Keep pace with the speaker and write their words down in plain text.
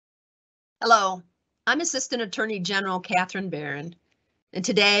Hello, I'm Assistant Attorney General Catherine Barron, and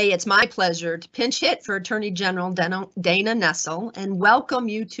today it's my pleasure to pinch hit for Attorney General Dana Nessel and welcome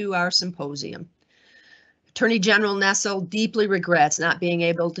you to our symposium. Attorney General Nessel deeply regrets not being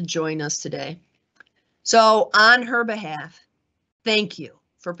able to join us today. So on her behalf, thank you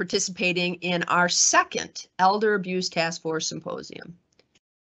for participating in our second Elder Abuse Task Force Symposium.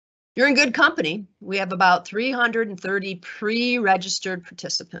 You're in good company. We have about 330 pre-registered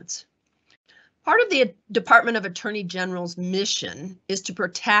participants. Part of the Department of Attorney General's mission is to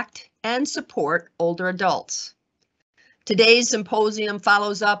protect and support older adults. Today's symposium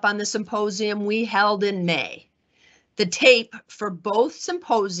follows up on the symposium we held in May. The tape for both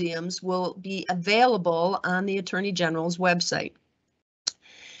symposiums will be available on the Attorney General's website.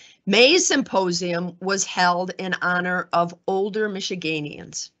 May's symposium was held in honor of older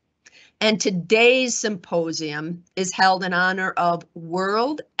Michiganians. And today's symposium is held in honor of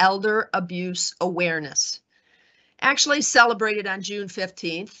World Elder Abuse Awareness. Actually celebrated on June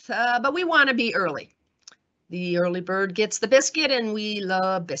 15th, but we want to be early. The early bird gets the biscuit and we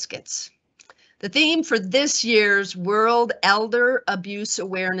love biscuits. The theme for this year's World Elder Abuse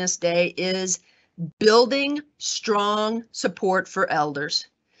Awareness Day is Building Strong Support for Elders.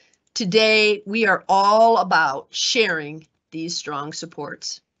 Today, we are all about sharing these strong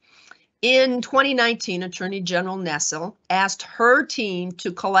supports. In 2019, Attorney General Nessel asked her team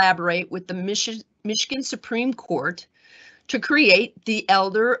to collaborate with the Michigan Supreme Court to create the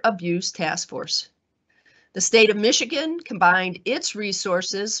Elder Abuse Task Force. The state of Michigan combined its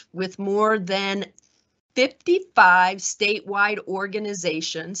resources with more than 55 statewide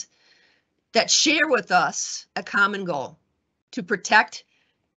organizations that share with us a common goal: to protect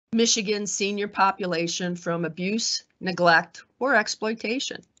Michigan's senior population from abuse, neglect, or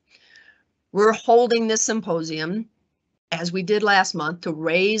exploitation. We're holding this symposium, as we did last month, to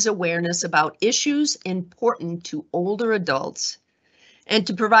raise awareness about issues important to older adults and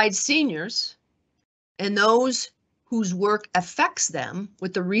to provide seniors and those whose work affects them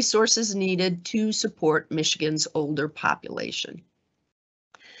with the resources needed to support Michigan's older population.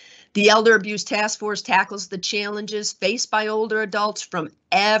 The Elder Abuse Task Force tackles the challenges faced by older adults from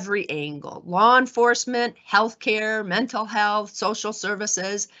every angle: law enforcement, healthcare, mental health, social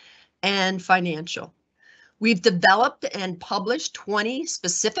services, and financial. We've developed and published 20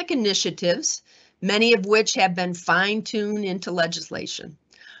 specific initiatives, many of which have been fine-tuned into legislation.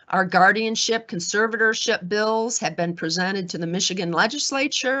 Our guardianship, conservatorship bills have been presented to the Michigan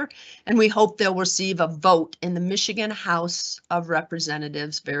legislature, and we hope they'll receive a vote in the Michigan House of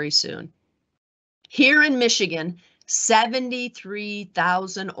Representatives very soon. Here in Michigan,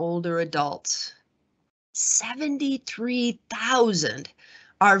 73,000 older adults, 73,000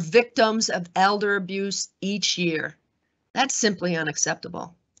 are victims of elder abuse each year. That's simply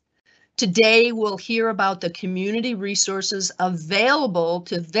unacceptable. Today, we'll hear about the community resources available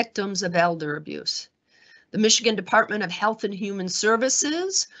to victims of elder abuse. The Michigan Department of Health and Human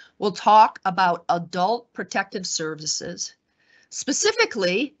Services will talk about adult protective services,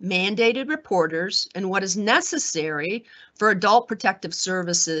 specifically mandated reporters and what is necessary for adult protective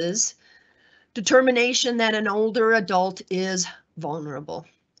services, determination that an older adult is vulnerable.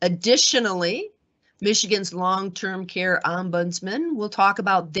 Additionally, Michigan's Long Term Care Ombudsman will talk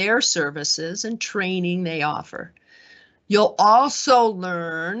about their services and training they offer. You'll also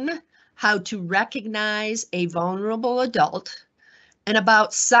learn how to recognize a vulnerable adult and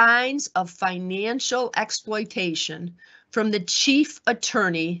about signs of financial exploitation from the chief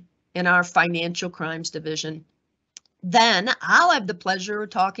attorney in our Financial Crimes Division. Then I'll have the pleasure of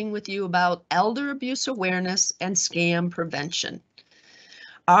talking with you about elder abuse awareness and scam prevention.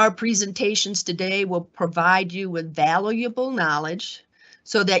 Our presentations today will provide you with valuable knowledge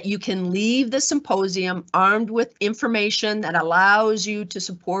so that you can leave the symposium armed with information that allows you to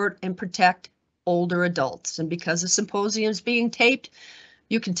support and protect older adults. And because the symposium is being taped,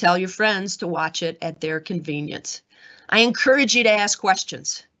 you can tell your friends to watch it at their convenience. I encourage you to ask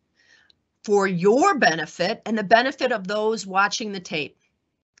questions for your benefit and the benefit of those watching the tape.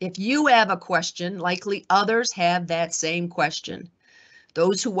 If you have a question, likely others have that same question.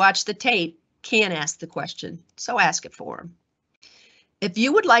 Those who watch the tape can't ask the question, so ask it for them. If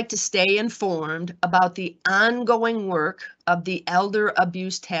you would like to stay informed about the ongoing work of the Elder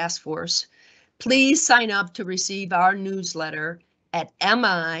Abuse Task Force, please sign up to receive our newsletter at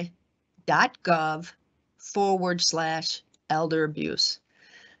mi.gov/elder abuse.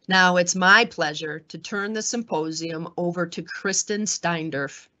 Now it's my pleasure to turn the symposium over to Kristen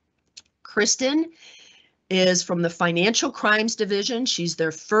Steindorf. Kristen is from the Financial Crimes Division. She's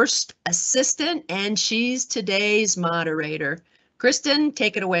their first assistant and she's today's moderator. Kristen,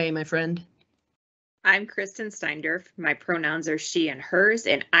 take it away, my friend. I'm Kristen Steindorf. My pronouns are she and hers,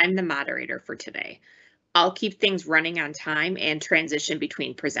 and I'm the moderator for today. I'll keep things running on time and transition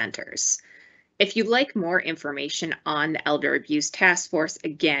between presenters. If you'd like more information on the Elder Abuse Task Force,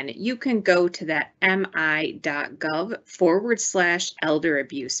 again, you can go to that mi.gov/elder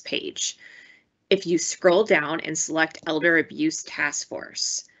abuse page. If you scroll down and select Elder Abuse Task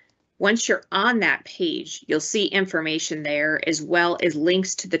Force, once you're on that page, you'll see information there as well as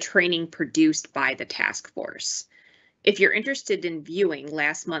links to the training produced by the task force. If you're interested in viewing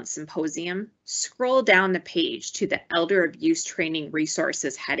last month's symposium, scroll down the page to the Elder Abuse Training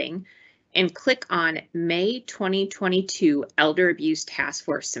Resources heading and click on May 2022 Elder Abuse Task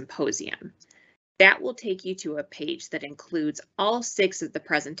Force Symposium. That will take you to a page that includes all 6 of the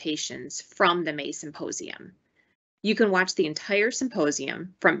presentations from the May Symposium. You can watch the entire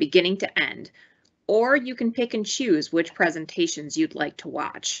symposium from beginning to end, or you can pick and choose which presentations you'd like to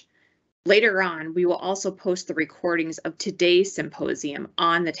watch. Later on, we will also post the recordings of today's symposium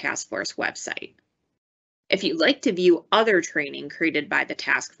on the task force website. If you'd like to view other training created by the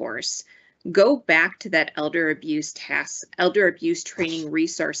task force, go back to that Elder Abuse Training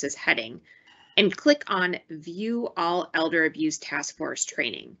Resources heading and click on View All Elder Abuse Task Force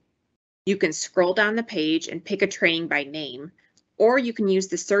Training. You can scroll down the page and pick a training by name, or you can use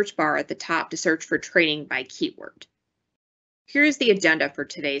the search bar at the top to search for training by keyword. Here's the agenda for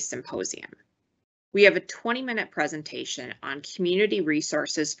today's symposium. We have a 20-minute presentation on community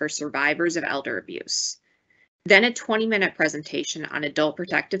resources for survivors of elder abuse, then a 20-minute presentation on adult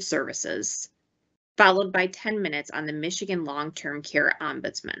protective services, followed by 10 minutes on the Michigan Long Term Care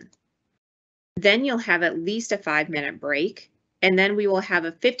Ombudsman. Then you'll have at least a 5-minute break, and then we will have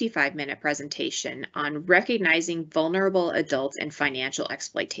a 55-minute presentation on recognizing vulnerable adults and financial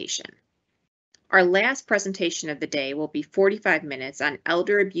exploitation. Our last presentation of the day will be 45 minutes on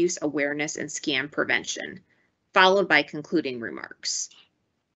elder abuse awareness and scam prevention, followed by concluding remarks.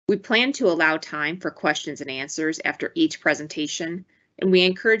 We plan to allow time for questions and answers after each presentation, and we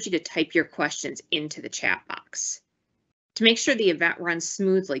encourage you to type your questions into the chat box. To make sure the event runs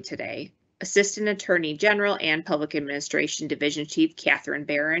smoothly today, Assistant Attorney General and Public Administration Division Chief Catherine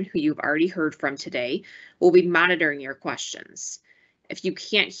Barron, who you've already heard from today, will be monitoring your questions. If you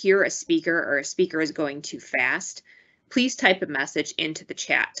can't hear a speaker or a speaker is going too fast, please type a message into the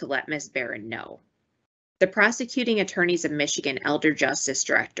chat to let Ms. Barron know. The Prosecuting Attorneys of Michigan Elder Justice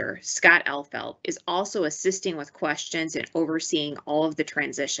Director, Scott Elfelt, is also assisting with questions and overseeing all of the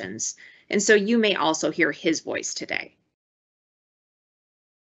transitions, and so you may also hear his voice today.